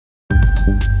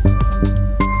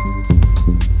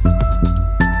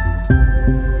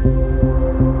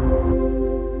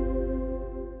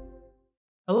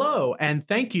Hello, and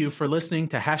thank you for listening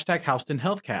to #Houston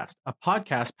Healthcast, a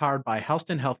podcast powered by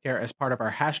Houston Healthcare as part of our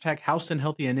 #Houston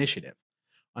Healthy initiative.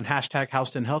 On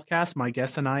 #Houston Healthcast, my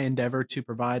guests and I endeavor to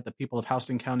provide the people of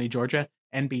Houston County, Georgia,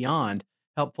 and beyond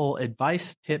helpful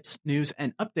advice, tips, news,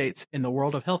 and updates in the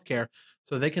world of healthcare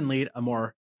so they can lead a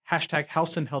more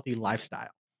 #Houston Healthy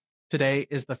lifestyle. Today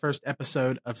is the first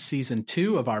episode of season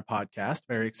 2 of our podcast.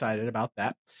 Very excited about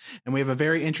that. And we have a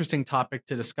very interesting topic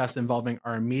to discuss involving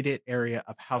our immediate area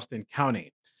of Houston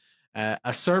County.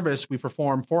 A service we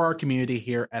perform for our community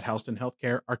here at Houston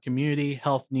Healthcare, our Community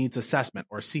Health Needs Assessment,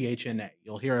 or CHNA.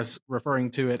 You'll hear us referring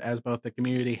to it as both the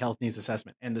Community Health Needs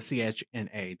Assessment and the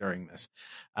CHNA during this.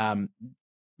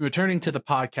 Returning to the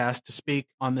podcast to speak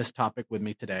on this topic with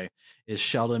me today is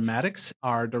Sheldon Mattox,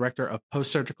 our Director of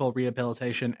Post-Surgical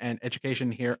Rehabilitation and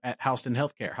Education here at Houston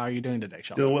Healthcare. How are you doing today,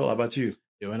 Sheldon? Doing well. How about you?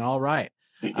 Doing all right.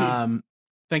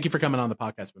 Thank you for coming on the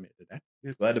podcast with me today.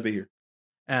 Yeah, glad to be here.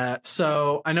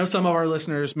 So I know some of our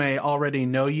listeners may already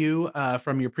know you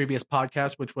from your previous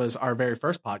podcast, which was our very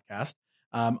first podcast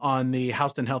on the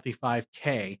Houston Healthy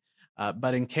 5K.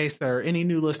 But in case there are any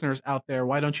new listeners out there,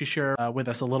 why don't you share with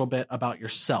us a little bit about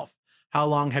yourself? How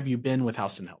long have you been with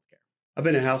Houston Healthcare? I've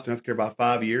been in Houston Healthcare about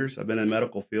 5 years. I've been in the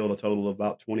medical field a total of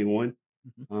about 21.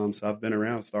 So I've been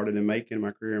around, started in Macon, my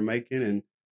career in Macon,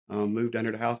 and moved down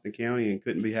here to Houston County and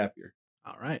couldn't be happier.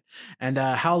 All right. And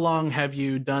how long have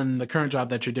you done the current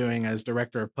job that you're doing as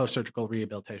Director of Post-Surgical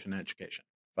Rehabilitation and Education?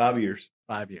 5 years.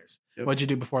 5 years. Yep. What did you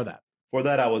do before that? Before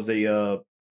that, I was a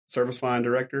service line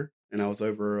director, and I was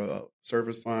over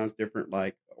service lines, different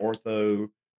like ortho,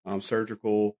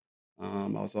 surgical. I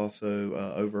was also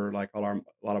over like a lot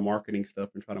of marketing stuff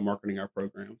and trying to marketing our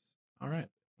programs. All right.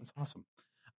 That's awesome.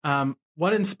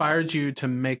 What inspired you to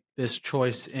make this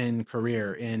choice in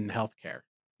career in healthcare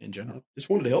in general? Just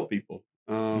wanted to help people.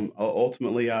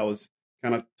 Ultimately, I was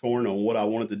kind of torn on what I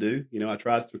wanted to do. You know, I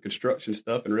tried some construction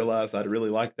stuff and realized I'd really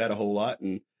liked that a whole lot,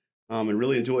 and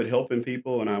really enjoyed helping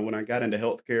people. And when I got into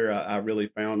healthcare, I really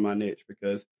found my niche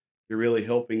because you're really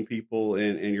helping people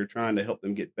and you're trying to help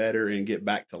them get better and get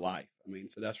back to life. I mean,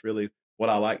 so that's really what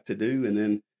I like to do. And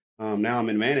then now I'm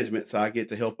in management, so I get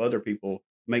to help other people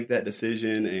make that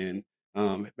decision and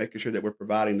making sure that we're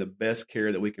providing the best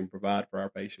care that we can provide for our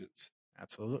patients.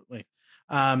 Absolutely.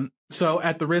 So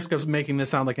at the risk of making this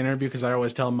sound like an interview, because I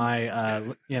always tell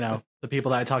my, the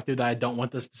people that I talk to that I don't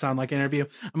want this to sound like an interview,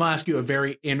 I'm going to ask you a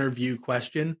very interview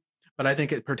question, but I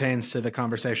think it pertains to the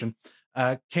conversation.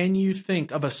 Can you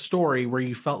think of a story where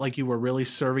you felt like you were really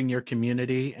serving your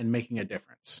community and making a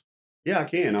difference? Yeah, I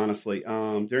can, honestly.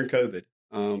 During COVID,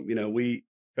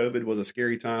 COVID was a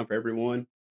scary time for everyone.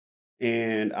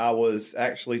 And I was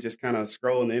actually just kind of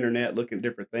scrolling the internet, looking at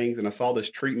different things. And I saw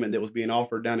this treatment that was being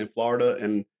offered down in Florida.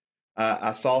 And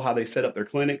I saw how they set up their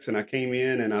clinics. And I came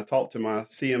in and I talked to my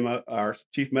CMO, our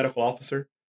chief medical officer.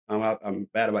 I'm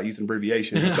bad about using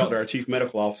abbreviations. I talked to our chief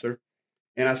medical officer.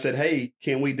 And I said, hey,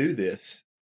 can we do this?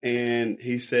 And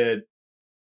he said,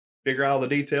 figure out all the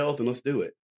details and let's do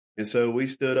it. And so we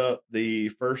stood up the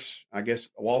first,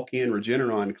 walk-in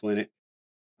Regeneron clinic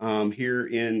here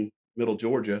in Middle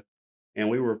Georgia. And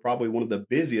we were probably one of the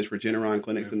busiest Regeneron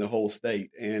clinics in the whole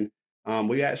state. And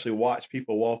we actually watched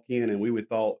people walk in and we would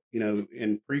thought,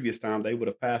 in previous time, they would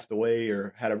have passed away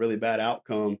or had a really bad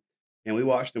outcome. And we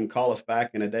watched them call us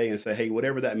back in a day and say, hey,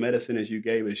 whatever that medicine is you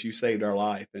gave us, you saved our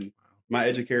life. And my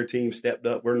educare team stepped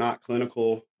up. We're not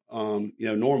clinical,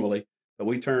 normally, but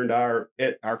we turned our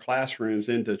classrooms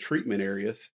into treatment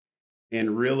areas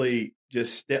and really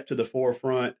just stepped to the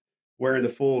forefront, wearing the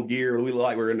full gear. We look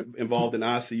like we're involved in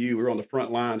ICU. We're on the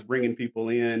front lines, bringing people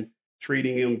in,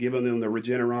 treating them, giving them the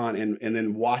Regeneron, and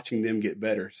then watching them get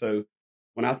better. So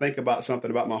when I think about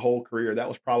something about my whole career, that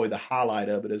was probably the highlight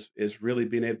of it is really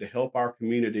being able to help our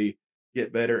community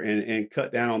get better and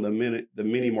cut down on the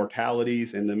many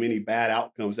mortalities and the many bad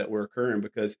outcomes that were occurring,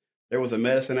 because there was a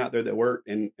medicine out there that worked,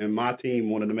 and my team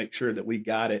wanted to make sure that we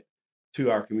got it to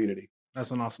our community.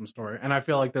 That's an awesome story. And I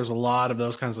feel like there's a lot of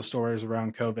those kinds of stories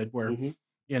around COVID where,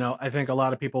 I think a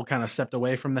lot of people kind of stepped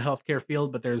away from the healthcare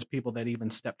field, but there's people that even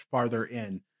stepped farther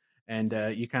in, and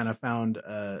you kind of found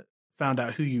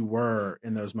out who you were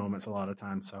in those moments a lot of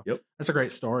times. So That's a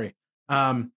great story.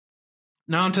 Now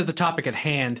onto the topic at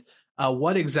hand.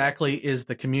 What exactly is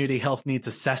the Community Health Needs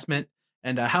Assessment,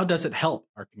 and how does it help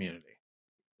our community?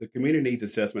 The Community Needs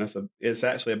Assessment, it's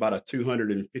actually about a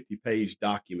 250-page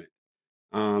document.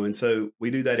 And so we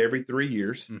do that every 3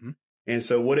 years. And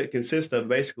so what it consists of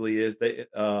basically is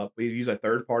we use a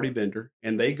third party vendor,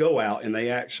 and they go out and they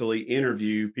actually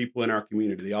interview people in our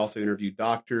community. They also interview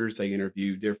doctors. They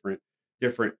interview different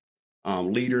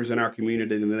leaders in our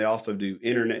community, and they also do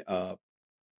internet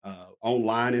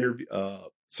online interview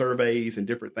surveys and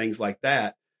different things like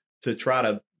that to try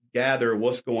to gather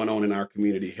what's going on in our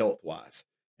community health wise.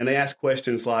 And they ask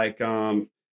questions like,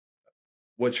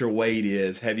 what your weight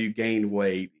is, have you gained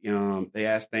weight? They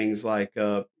ask things like,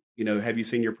 have you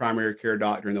seen your primary care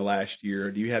doctor in the last year?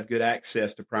 Do you have good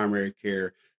access to primary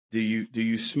care? Do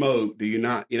you smoke? Do you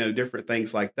not? Different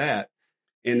things like that.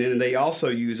 And then they also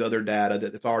use other data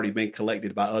that's already been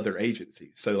collected by other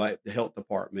agencies. So like the health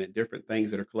department, different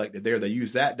things that are collected there, they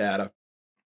use that data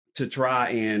to try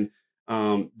and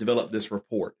develop this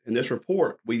report. And this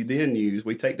report we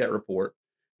take that report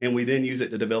and we then use it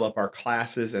to develop our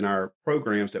classes and our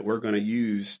programs that we're going to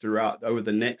use throughout over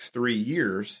the next 3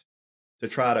 years to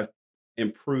try to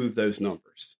improve those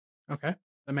numbers. Okay,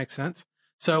 that makes sense.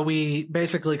 So we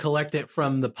basically collect it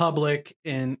from the public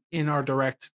in our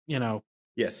direct,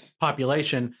 yes,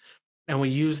 population, and we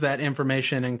use that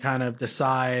information and kind of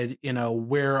decide,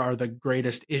 where are the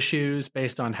greatest issues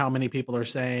based on how many people are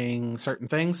saying certain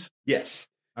things. Yes,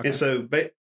 okay. And so,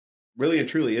 really and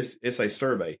truly, it's a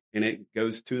survey, and it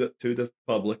goes to the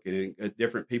public and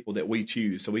different people that we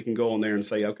choose. So we can go on there and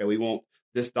say, okay, we want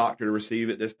this doctor to receive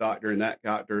it, this doctor and that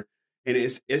doctor. And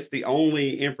it's the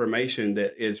only information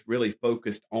that is really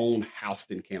focused on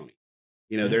Houston County.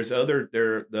 There's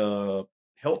the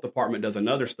health department does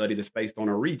another study that's based on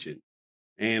a region.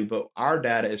 But our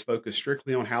data is focused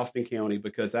strictly on Houston County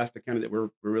because that's the county that we're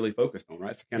really focused on,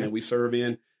 right? It's the county that we serve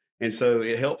in. And so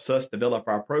it helps us develop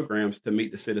our programs to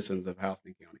meet the citizens of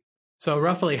Houston County. So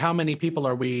roughly how many people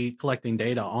are we collecting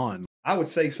data on? I would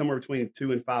say somewhere between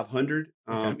 200 and 500.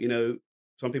 Okay.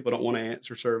 Some people don't want to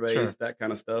answer surveys, sure. that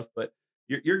kind of stuff, but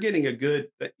you're getting a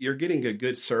good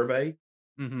survey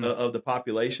mm-hmm. of the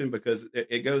population because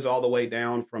it goes all the way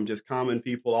down from just common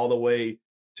people all the way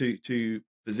to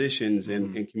physicians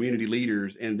mm-hmm. and community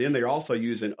leaders. And then they're also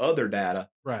using other data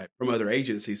right. from other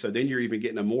agencies. So then you're even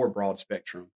getting a more broad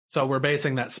spectrum. So we're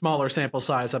basing that smaller sample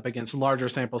size up against larger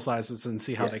sample sizes and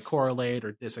see how yes. they correlate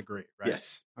or disagree, right?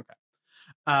 Yes. Okay.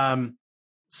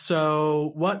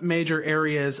 So what major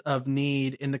areas of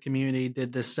need in the community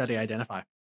did this study identify?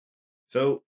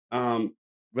 So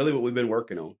really what we've been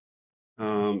working on,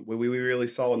 we really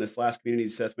saw in this last community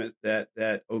assessment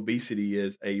that obesity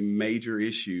is a major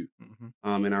issue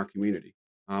mm-hmm. In our community.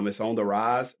 It's on the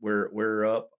rise. We're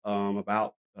up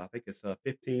about, I think it's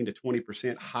 15 to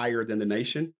 20% higher than the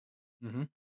nation.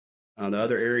 Mm-hmm. The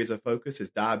other areas of focus is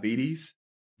diabetes.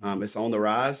 It's on the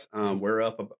rise. We're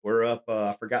up.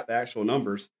 I forgot the actual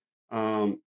numbers.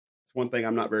 It's one thing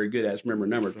I'm not very good at is remember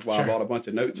numbers. That's why sure. I bought a bunch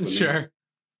of notes with me. Sure.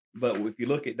 But if you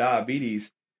look at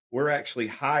diabetes, we're actually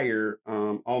higher,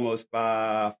 almost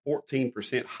by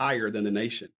 14% higher than the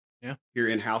nation. Yeah. Here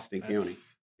in Houston County,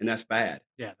 and that's bad.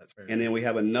 Yeah, that's very. And then we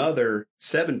have another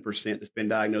 7% that's been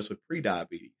diagnosed with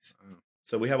prediabetes. Oh.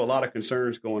 So we have a lot of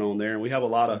concerns going on there, and we have a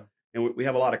lot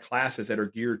of classes that are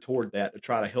geared toward that to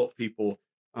try to help people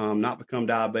not become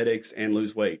diabetics and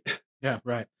lose weight. Yeah,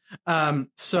 right.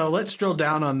 So let's drill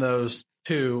down on those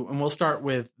two, and we'll start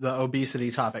with the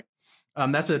obesity topic.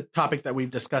 That's a topic that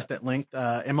we've discussed at length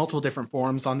in multiple different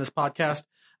forums on this podcast.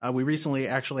 We recently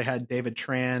actually had David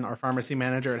Tran, our pharmacy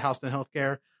manager at Houston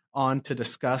Healthcare, on to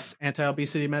discuss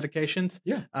anti-obesity medications,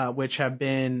 which have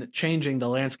been changing the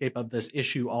landscape of this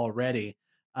issue already.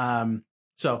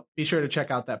 So be sure to check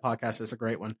out that podcast. It's a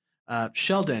great one.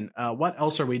 Sheldon, what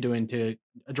else are we doing to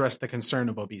address the concern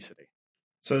of obesity?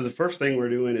 So the first thing we're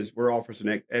doing is we're offering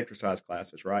some exercise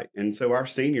classes, right? And so our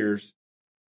seniors,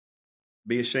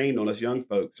 be ashamed on us young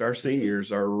folks, our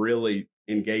seniors are really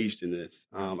engaged in this.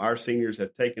 Our seniors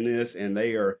have taken this and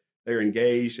they're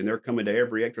engaged and they're coming to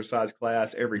every exercise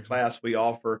class, every class we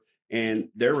offer, and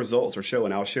their results are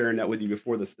showing. I was sharing that with you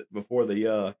before the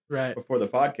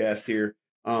podcast here.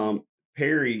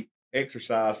 Perry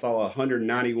exercise saw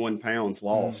 191 pounds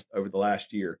lost over the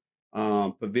last year.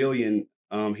 Pavilion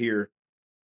here,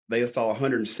 they saw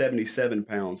 177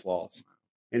 pounds lost.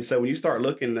 And so when you start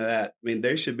looking at that, I mean,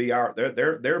 they should be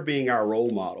they're being our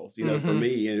role models, for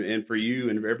me and for you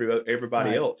and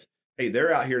everybody else. Hey,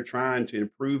 they're out here trying to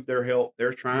improve their health.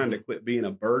 They're trying to quit being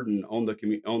a burden on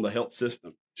the health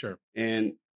system. Sure.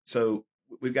 And so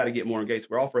we've got to get more engaged.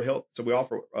 We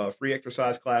offer free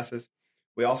exercise classes.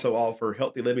 We also offer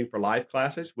healthy living for life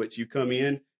classes, which you come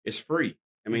in, it's free.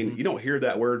 I mean, you don't hear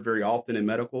that word very often in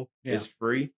medical. Yeah. It's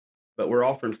free, but we're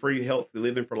offering free healthy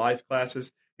living for life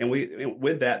classes. And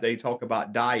with that, they talk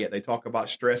about diet. They talk about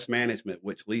stress management,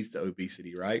 which leads to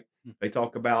obesity, right? They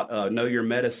talk about know your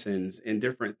medicines and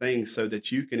different things so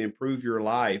that you can improve your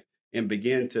life and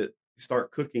begin to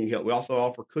start cooking. We also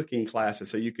offer cooking classes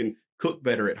so you can cook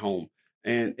better at home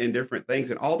and different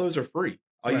things. And all those are free.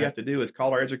 All you have to do is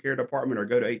call our educator department or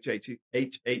go to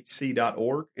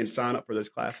hhc.org and sign up for those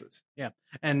classes. Yeah.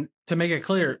 And to make it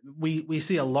clear, we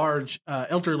see a large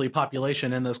elderly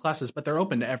population in those classes, but they're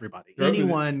open to everybody.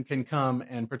 Anyone can come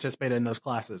and participate in those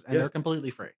classes, and they're completely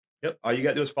free. Yep. All you got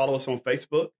to do is follow us on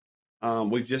Facebook.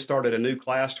 We've just started a new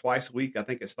class twice a week. I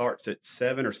think it starts at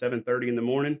 7 or 7:30 in the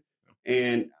morning.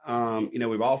 And,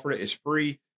 we've offered it. It's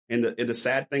free. And the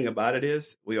sad thing about it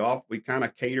is we kind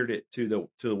of catered it to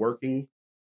the working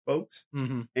folks,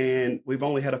 and we've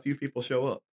only had a few people show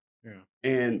up. Yeah.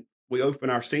 And we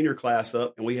open our senior class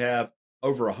up, and we have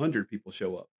over 100 people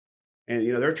show up. And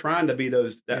they're trying to be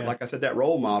like I said, that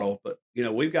role model. But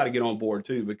we've got to get on board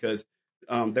too, because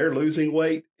they're losing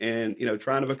weight and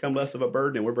trying to become less of a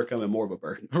burden, and we're becoming more of a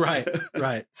burden.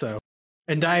 Right. So,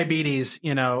 and diabetes,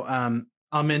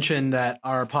 I'll mention that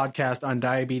our podcast on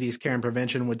diabetes care and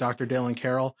prevention with Dr. Dylan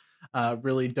Carroll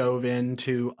really dove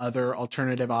into other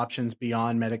alternative options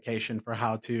beyond medication for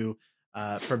how to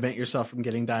prevent yourself from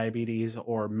getting diabetes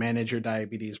or manage your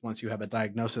diabetes once you have a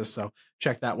diagnosis. So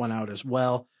check that one out as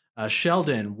well.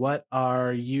 Sheldon, what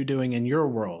are you doing in your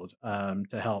world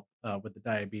to help with the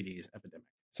diabetes epidemic?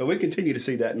 So we continue to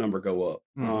see that number go up.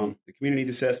 The community needs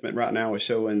assessment right now is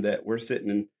showing that we're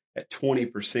sitting at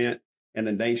 20%. And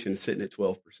the nation is sitting at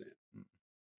 12%.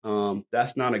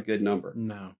 That's not a good number.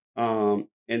 No.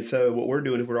 And so what we're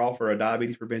doing is we're offering a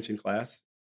diabetes prevention class.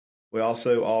 We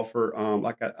also offer,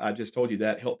 like I just told you,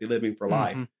 that healthy living for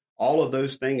life. All of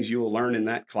those things you will learn in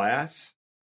that class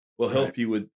will help you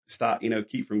with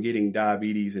keep from getting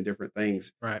diabetes and different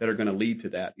things that are going to lead to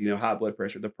that. High blood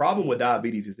pressure. The problem with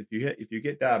diabetes is if you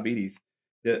get diabetes,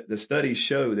 the studies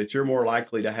show that you're more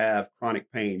likely to have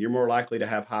chronic pain. You're more likely to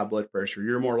have high blood pressure.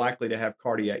 You're more likely to have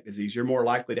cardiac disease. You're more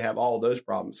likely to have all of those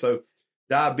problems. So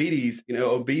diabetes,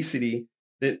 obesity,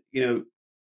 I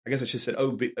guess I should say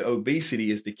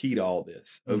obesity is the key to all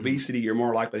this. Obesity, you're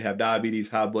more likely to have diabetes,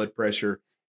 high blood pressure,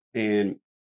 and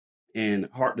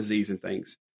heart disease and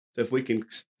things. So if we can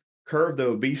curb the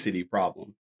obesity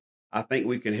problem, I think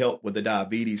we can help with the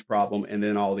diabetes problem and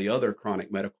then all the other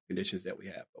chronic medical conditions that we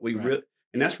have. But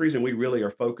and that's the reason we really are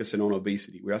focusing on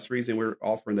obesity. That's the reason we're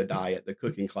offering the diet, the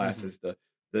cooking classes, the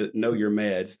know your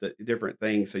meds, the different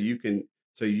things, so you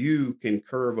can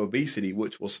curb obesity,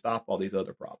 which will stop all these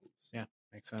other problems. Yeah,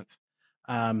 makes sense.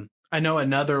 I know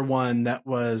another one that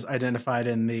was identified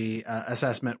in the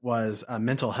assessment was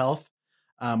mental health,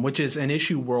 which is an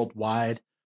issue worldwide,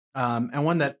 and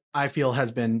one that I feel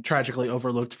has been tragically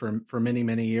overlooked for many,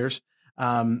 many years.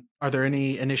 Are there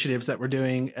any initiatives that we're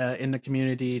doing in the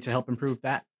community to help improve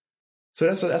that? So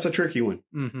that's a tricky one.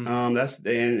 And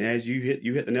as you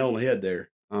hit the nail on the head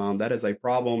there. That is a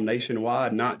problem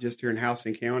nationwide, not just here in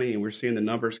Houston County, and we're seeing the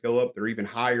numbers go up. They're even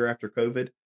higher after COVID.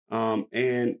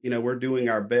 And we're doing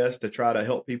our best to try to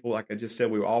help people. Like I just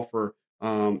said, we offer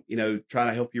trying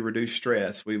to help you reduce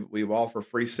stress. We've offered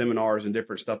free seminars and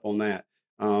different stuff on that.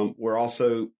 We're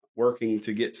also working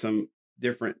to get some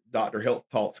different doctor health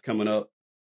talks coming up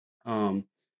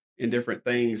in different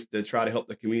things to try to help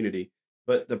the community.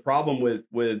 But the problem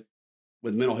with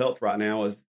mental health right now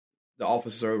is the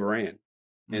offices are overran.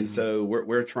 And so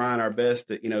we're trying our best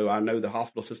to, I know the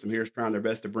hospital system here is trying their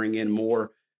best to bring in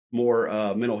more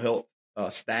mental health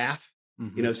staff,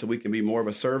 so we can be more of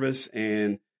a service.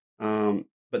 And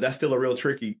but that's still a real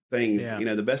tricky thing. Yeah.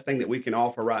 The best thing that we can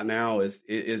offer right now is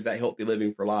that healthy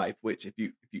living for life, which if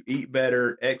you eat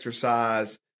better,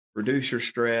 exercise, reduce your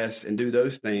stress, and do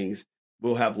those things,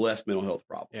 we'll have less mental health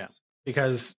problems. Yeah,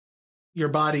 because your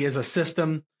body is a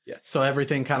system. Yes. So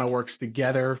everything kind of works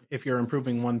together. If you're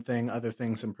improving one thing, other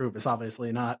things improve. It's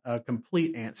obviously not a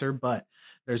complete answer, but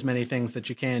there's many things that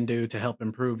you can do to help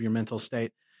improve your mental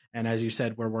state. And as you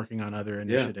said, we're working on other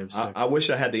initiatives. Yeah, I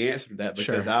wish I had the answer to that,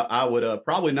 because I would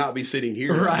probably not be sitting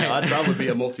here. Right. I'd probably be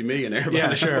a multimillionaire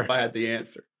if I had the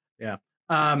answer. Yeah.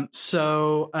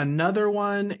 So another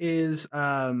one is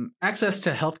access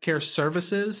to healthcare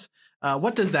services.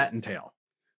 What does that entail?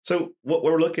 So what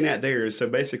we're looking at there is, so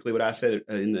basically what I said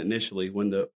initially, when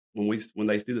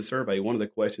they do the survey, one of the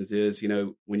questions is,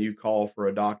 when you call for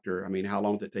a doctor, how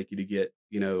long does it take you to get,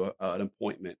 an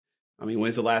appointment?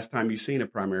 When's the last time you've seen a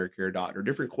primary care doctor?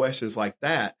 Different questions like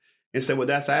that. And so what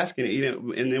that's asking,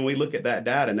 and then we look at that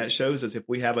data, and that shows us if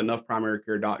we have enough primary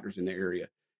care doctors in the area.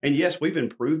 And yes, we've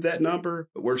improved that number,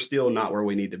 but we're still not where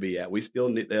we need to be at. We still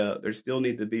need there still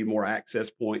need to be more access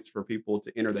points for people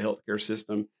to enter the healthcare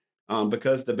system,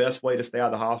 because the best way to stay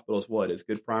out of the hospital is what? Is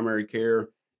good primary care,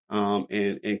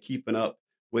 and keeping up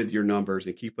with your numbers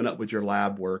and keeping up with your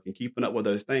lab work and keeping up with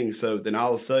those things. So then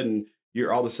all of a sudden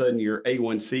your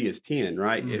A1C is 10,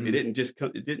 right? Mm-hmm. It didn't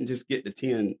just get to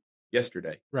 10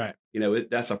 yesterday. Right.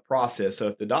 That's a process. So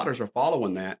if the doctors are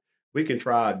following that, we can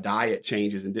try diet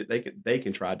changes, and they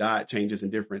can try diet changes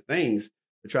and different things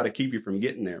to try to keep you from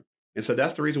getting there. And so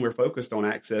that's the reason we're focused on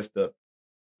access to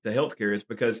healthcare, is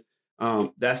because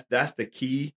that's the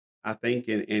key, I think,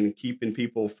 in keeping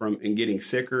people from getting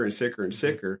sicker and sicker and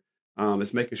sicker,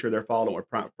 is making sure they're following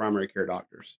with primary care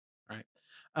doctors.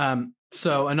 Right.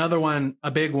 So another one,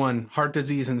 a big one, heart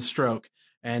disease and stroke.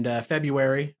 And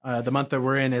February, the month that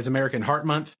we're in, is American Heart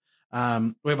Month. We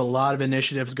have a lot of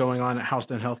initiatives going on at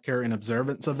Houston Healthcare in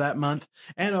observance of that month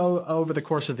and over the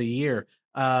course of the year.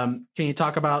 Can you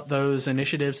talk about those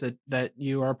initiatives that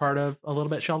you are a part of a little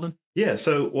bit, Sheldon? Yeah.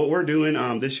 So what we're doing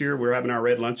this year, we're having our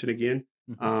Red Luncheon again,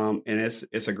 Mm-hmm. and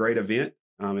it's a great event.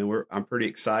 And I'm pretty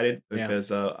excited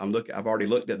because I've already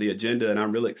looked at the agenda, and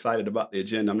I'm really excited about the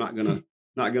agenda. I'm not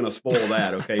gonna spoil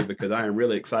that, okay? Because I am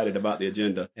really excited about the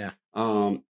agenda. Yeah.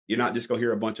 You're not just gonna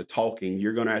hear a bunch of talking.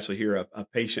 You're gonna actually hear a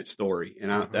patient story,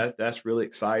 and that's really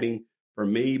exciting for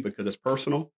me because it's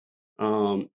personal.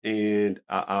 And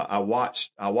I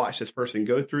watched this person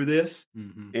go through this,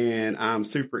 Mm-hmm. and I'm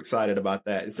super excited about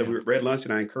that. And so we're at Red Lunch,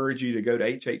 and I encourage you to go to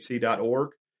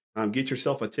hhc.org, get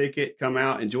yourself a ticket, come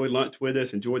out, enjoy lunch with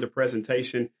us, enjoy the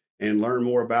presentation, and learn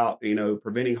more about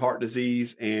preventing heart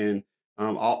disease and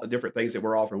all the different things that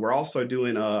we're offering. We're also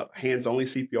doing hands-only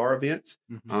CPR events.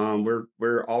 Mm-hmm.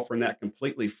 We're offering that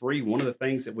completely free. One of the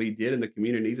things that we did in the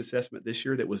community needs assessment this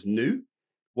year that was new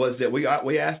was that we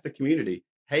asked the community,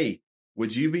 hey,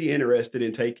 would you be interested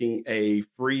in taking a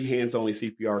free hands-only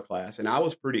CPR class? And I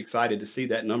was pretty excited to see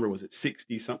that number was at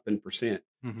 60-something%.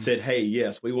 Mm-hmm. Said, hey,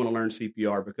 yes, we want to learn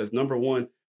CPR because, number one,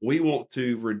 we want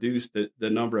to reduce the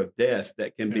number of deaths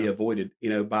that can be avoided,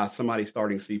 by somebody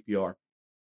starting CPR.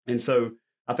 And so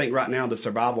I think right now the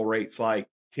survival rate's like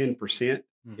 10%,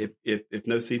 mm-hmm. if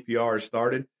no CPR is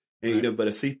started. And, right. But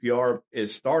if CPR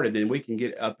is started, then we can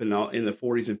get up in the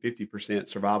 40s and 50%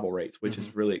 survival rates, which mm-hmm.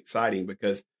 is really exciting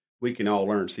because we can all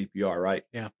learn CPR, right?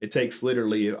 Yeah. It takes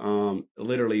literally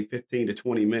 15 to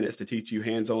 20 minutes to teach you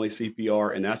hands-only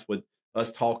CPR, and that's with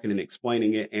us talking and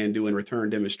explaining it and doing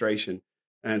return demonstration.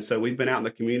 And so we've been out in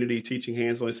the community teaching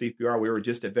hands-only CPR. We were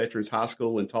just at Veterans High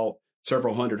School and taught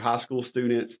several hundred high school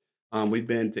students. We've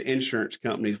been to insurance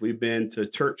companies. We've been to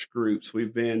church groups.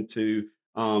 We've been to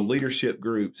leadership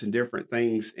groups and different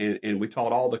things. And we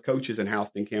taught all the coaches in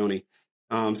Houston County.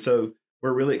 So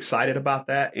we're really excited about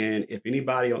that. And if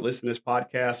anybody listening to this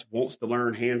podcast wants to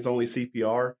learn hands-only CPR,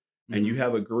 mm-hmm. and you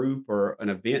have a group or an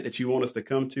event that you want us to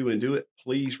come to and do it,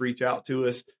 please reach out to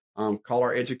us. Call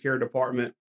our Educare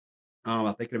department.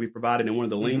 I think it'll be provided in one of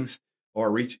the links, mm-hmm.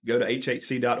 or go to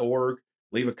hhc.org,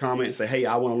 leave a comment and say, hey,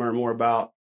 I want to learn more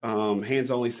about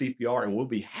hands-only CPR, and we'll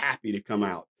be happy to come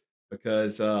out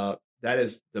because that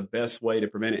is the best way to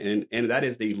prevent it. And that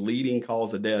is the leading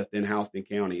cause of death in Houston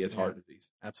County is heart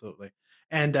disease. Absolutely.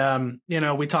 And,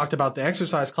 we talked about the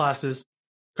exercise classes,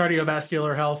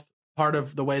 cardiovascular health. Part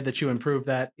of the way that you improve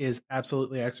that is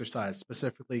absolutely exercise,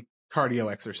 specifically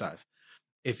cardio exercise.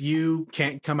 If you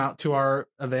can't come out to our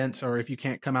events, or if you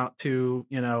can't come out to,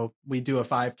 we do a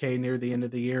 5K near the end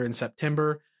of the year in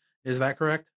September. Is that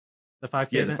correct? The 5K?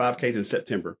 Yeah, the 5K is in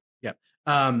September. Yep.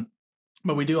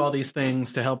 But we do all these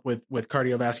things to help with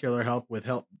cardiovascular help, with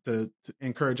help to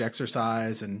encourage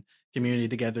exercise and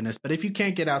community totogetherness. But if you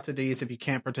can't get out to these, if you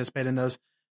can't participate in those,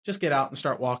 just get out and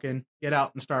start walking, get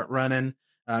out and start running,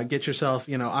 get yourself,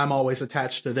 I'm always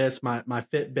attached to this, my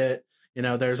Fitbit.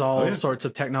 There's all sorts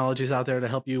of technologies out there to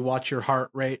help you watch your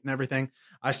heart rate and everything.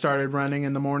 I started running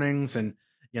in the mornings, and,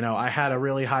 I had a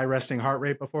really high resting heart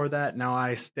rate before that. Now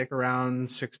I stick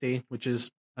around 60, which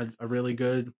is a really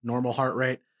good normal heart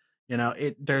rate.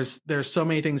 There's so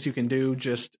many things you can do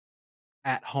just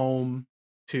at home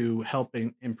to help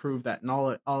improve that. And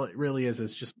all it really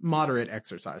is just moderate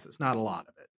exercises, not a lot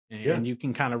of it. And you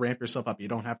can kind of ramp yourself up. You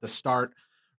don't have to start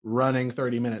running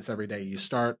 30 minutes every day. You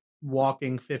start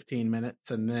walking 15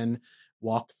 minutes and then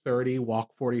walk 30,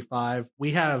 walk 45.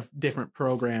 We have different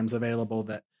programs available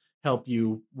that help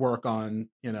you work on,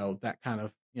 that kind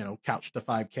of, couch to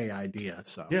 5K idea.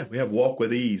 So yeah, we have Walk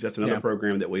with Ease. That's another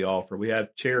program that we offer. We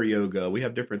have chair yoga. We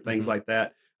have different things like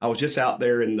that. I was just out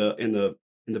there in the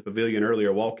pavilion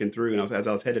earlier walking through, and as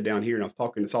I was headed down here, and I was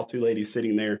talking, saw two ladies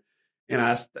sitting there, and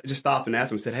I just stopped and asked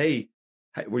them, said, hey,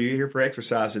 "Hey, were you here for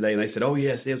exercise today?" And they said, "Oh,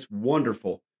 yes, it's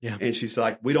wonderful." Yeah. And she's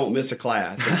like, "We don't miss a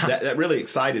class." And that really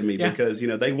excited me because,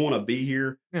 they want to be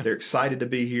here. Yeah. They're excited to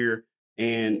be here,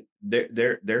 and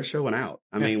they're showing out.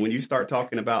 I mean, when you start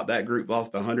talking about that group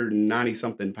lost 190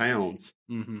 something pounds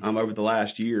over the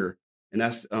last year, and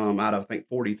that's out of, I think,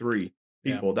 43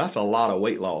 people, that's a lot of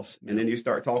weight loss. And then you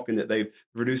start talking that they've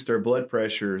reduced their blood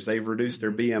pressures, they've reduced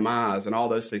their BMIs and all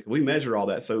those things. We measure all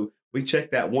that. So we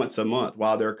check that once a month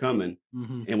while they're coming,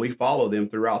 and we follow them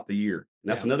throughout the year. And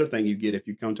that's another thing you get if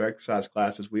you come to exercise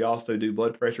classes. We also do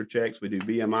blood pressure checks. We do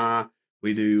BMI.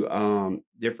 We do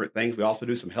different things. We also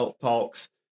do some health talks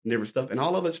and different stuff. And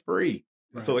all of it's free.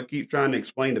 Right. So I keep trying to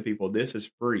explain to people, this is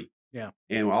free. Yeah.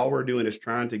 And all we're doing is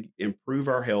trying to improve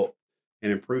our health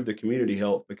and improve the community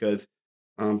health, because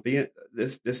being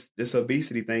this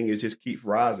obesity thing is just keeps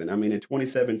rising. I mean, in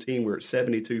 2017, we're at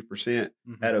 72%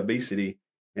 had obesity,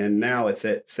 and now it's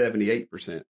at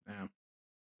 78%.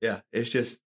 Yeah, it's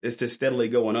just steadily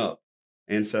going up.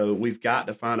 And so we've got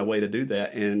to find a way to do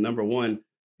that. And number one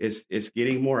is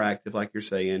getting more active, like you're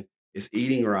saying, it's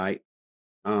eating right,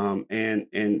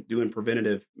 and doing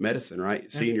preventative medicine,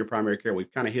 right? Seeing your primary care.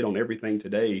 We've kind of hit on everything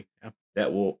today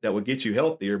that will get you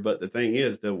healthier. But the thing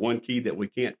is, the one key that we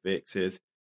can't fix is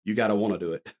you got to want to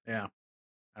do it. Yeah,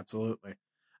 absolutely.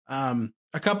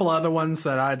 A couple other ones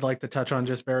that I'd like to touch on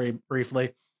just very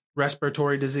briefly.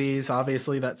 Respiratory disease,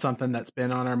 obviously, that's something that's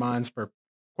been on our minds for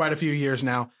quite a few years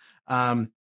now.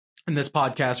 In this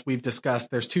podcast, we've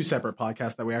discussed, there's two separate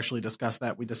podcasts that we actually discussed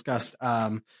that. We discussed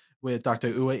with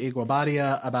Dr. Uwe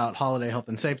Iguabadia about holiday health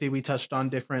and safety. We touched on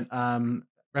different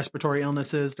respiratory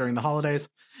illnesses during the holidays,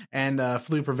 and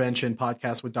flu prevention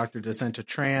podcast with Dr. Jacinta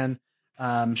Tran.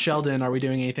 Sheldon, are we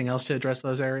doing anything else to address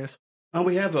those areas?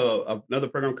 We have another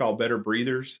program called Better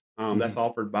Breathers. That's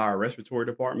offered by our respiratory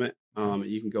department.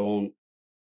 You can go on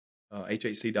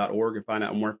hhc.org and find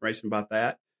out more information about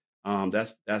that.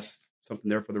 That's something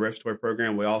there for the respiratory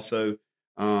program. We also,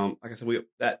 like I said,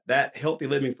 that Healthy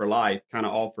Living for Life kind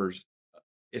of offers.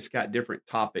 It's got different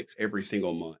topics every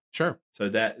single month. Sure. So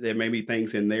that there may be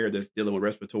things in there that's dealing with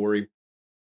respiratory.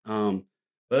 But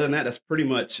other than that, that's pretty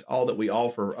much all that we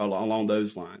offer along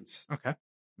those lines. Okay.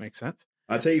 Makes sense.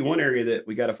 I'll tell you one area that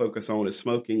we got to focus on is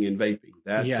smoking and vaping.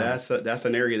 That's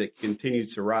an area that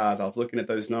continues to rise. I was looking at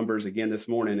those numbers again this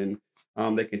morning,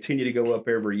 and they continue to go up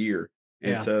every year.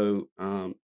 And so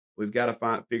we've got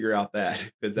to figure out that,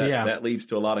 because that leads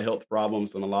to a lot of health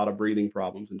problems and a lot of breathing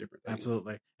problems and different things.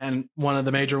 Absolutely. And one of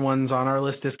the major ones on our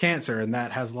list is cancer, and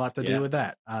that has a lot to do with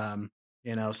that.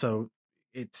 So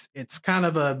it's kind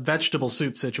of a vegetable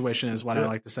soup situation is what I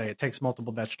like to say. It takes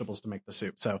multiple vegetables to make the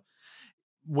soup. So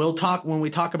when we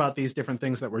talk about these different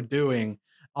things that we're doing,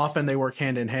 often they work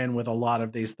hand in hand with a lot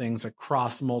of these things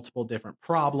across multiple different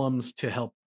problems to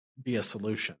help be a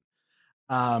solution.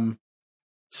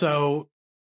 So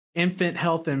infant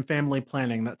health and family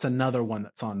planning, that's another one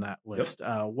that's on that list.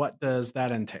 What does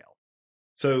that entail?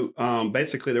 So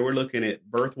basically, we're looking at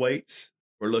birth weights.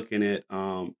 We're looking at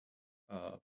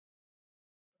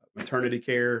maternity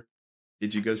care.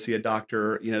 Did you go see a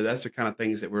doctor? That's the kind of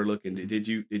things that we're looking at. Did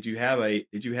you have an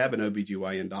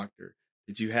OBGYN doctor?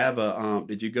 Did you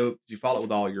follow up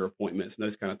with all your appointments and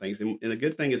those kind of things? And the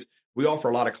good thing is we offer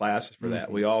a lot of classes for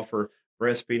that. We offer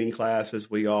breastfeeding classes.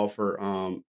 We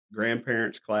offer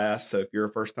grandparents class. So if you're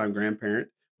a first time grandparent,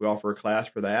 we offer a class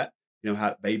for that.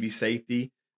 How baby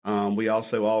safety. We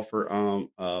also offer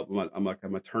a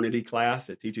maternity class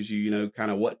that teaches you, kind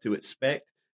of what to expect.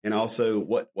 And also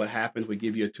what happens. We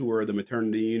give you a tour of the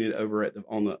maternity unit over at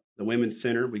on the Women's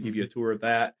Center. We give you a tour of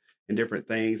that and different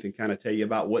things, and kind of tell you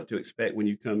about what to expect when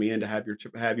you come in to have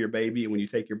your baby and when you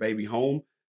take your baby home.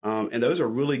 And those are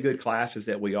really good classes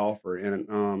that we offer.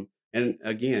 And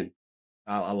again,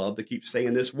 I love to keep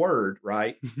saying this word,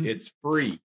 right? It's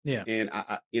free. Yeah. And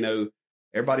I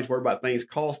everybody's worried about things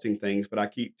costing things, but I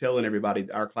keep telling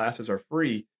everybody our classes are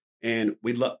free. And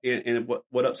we love, and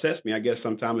what upsets me, I guess,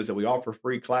 sometimes is that we offer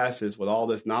free classes with all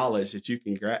this knowledge that you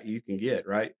can get,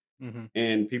 right?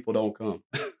 And people don't come.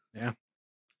 Yeah,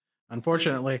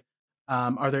 unfortunately.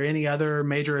 Are there any other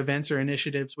major events or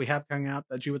initiatives we have coming up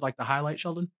that you would like to highlight,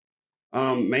 Sheldon?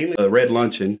 Mainly the Red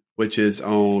Luncheon, which is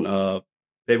on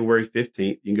February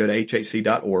 15th. You can go to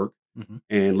hhc.org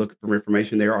and look for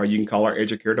information there, or you can call our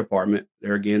educare department.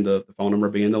 There again, the phone number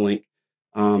being the link.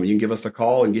 You can give us a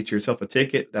call and get yourself a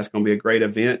ticket. That's going to be a great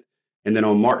event. And then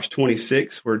on March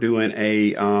 26th, we're doing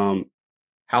a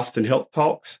Houston Health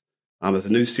Talks. It's a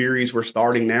new series we're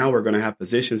starting now. We're going to have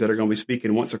physicians that are going to be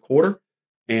speaking once a quarter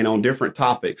and on different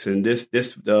topics. And this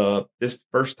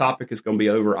first topic is going to be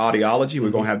over audiology. We're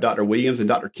going to have Dr. Williams and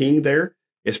Dr. King there.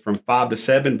 It's from 5 to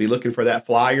 7. Be looking for that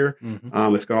flyer.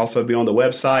 It's going to also be on the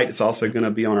website. It's also going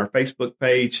to be on our Facebook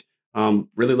page.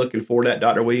 Really looking forward to that.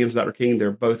 Dr. Williams, Dr. King,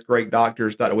 they're both great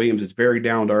doctors. Dr. Williams is very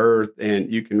down to earth,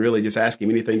 and you can really just ask him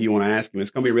anything you want to ask him.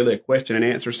 It's going to be really a question and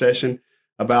answer session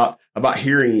about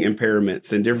hearing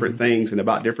impairments and different things, and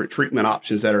about different treatment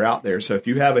options that are out there. So if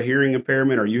you have a hearing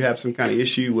impairment, or you have some kind of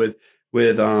issue with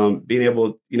being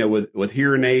able, with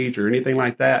hearing aids or anything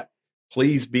like that,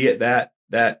 please be at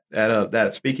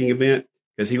that speaking event,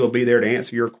 because he will be there to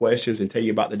answer your questions and tell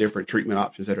you about the different treatment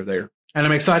options that are there. And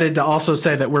I'm excited to also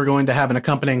say that we're going to have an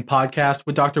accompanying podcast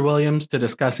with Dr. Williams to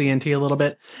discuss ENT a little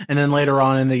bit. And then later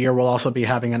on in the year, we'll also be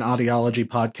having an audiology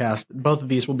podcast. Both of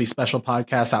these will be special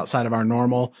podcasts outside of our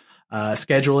normal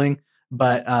scheduling,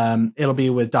 but it'll be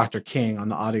with Dr. King on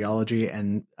the audiology,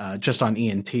 and just on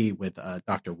ENT with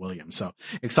Dr. Williams. So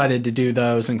excited to do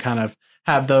those and kind of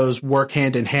have those work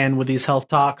hand in hand with these health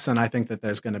talks. And I think that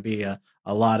there's going to be a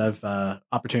lot of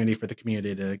opportunity for the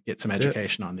community to get some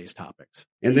education on these topics.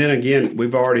 And then again,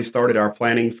 we've already started our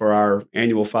planning for our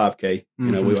annual 5K.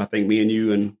 I think me and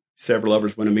you and several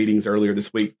others went to meetings earlier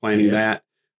this week planning that.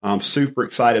 I'm super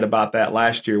excited about that.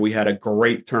 Last year, we had a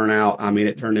great turnout. I mean,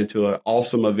 it turned into an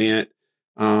awesome event.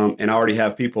 And I already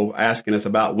have people asking us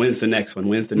about when's the next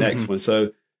one.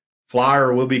 So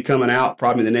flyer will be coming out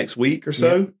probably the next week or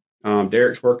so.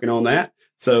 Derek's working on that.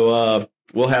 So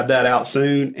we'll have that out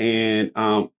soon. And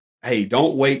hey,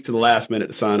 don't wait to the last minute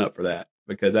to sign up for that,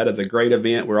 because that is a great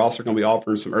event. We're also going to be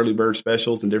offering some early bird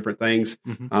specials and different things.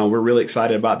 We're really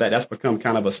excited about that. That's become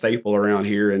kind of a staple around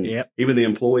here. And even the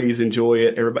employees enjoy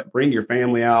it. Everybody, bring your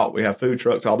family out. We have food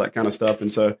trucks, all that kind of stuff.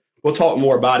 And so we'll talk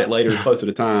more about it later, closer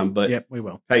to time. But we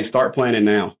will. Hey, start planning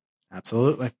now.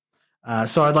 Absolutely.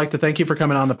 So I'd like to thank you for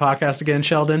coming on the podcast again,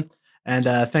 Sheldon. And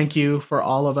thank you for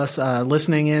all of us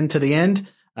listening in to the end.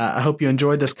 I hope you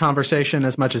enjoyed this conversation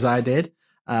as much as I did.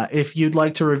 If you'd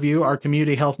like to review our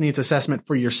community health needs assessment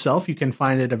for yourself, you can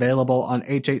find it available on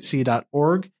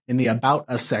hhc.org in the About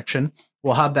Us section.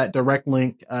 We'll have that direct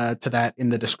link to that in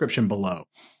the description below.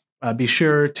 Be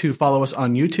sure to follow us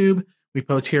on YouTube. We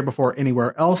post here before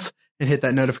anywhere else, and hit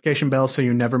that notification bell so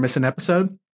you never miss an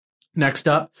episode. Next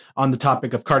up, on the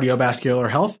topic of cardiovascular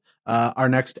health, our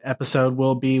next episode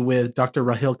will be with Dr.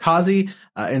 Rahil Kazi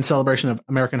in celebration of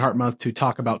American Heart Month to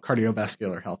talk about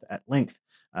cardiovascular health at length.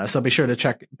 So be sure to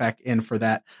check back in for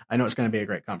that. I know it's going to be a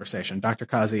great conversation. Dr.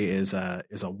 Kazi is a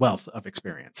wealth of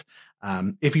experience.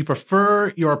 If you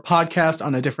prefer your podcast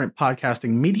on a different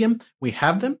podcasting medium, we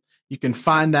have them. You can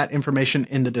find that information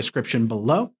in the description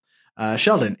below.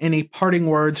 Sheldon, any parting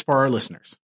words for our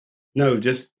listeners? No,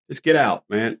 just get out,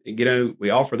 man. We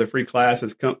offer the free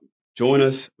classes. Come join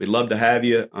us. We'd love to have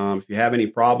you. If you have any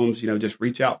problems, just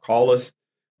reach out, call us.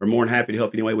 We're more than happy to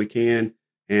help any way we can.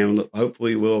 And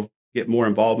hopefully we'll get more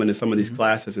involvement in some of these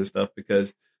classes and stuff,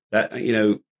 because that,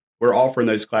 we're offering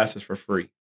those classes for free,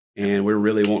 and we're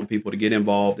really wanting people to get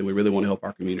involved, and we really want to help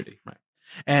our community. Right.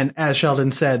 And as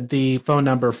Sheldon said, the phone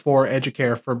number for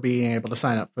Educare for being able to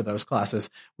sign up for those classes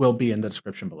will be in the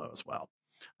description below as well.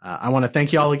 I want to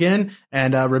thank you all again,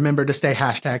 and remember to stay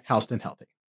 #Houston Healthy.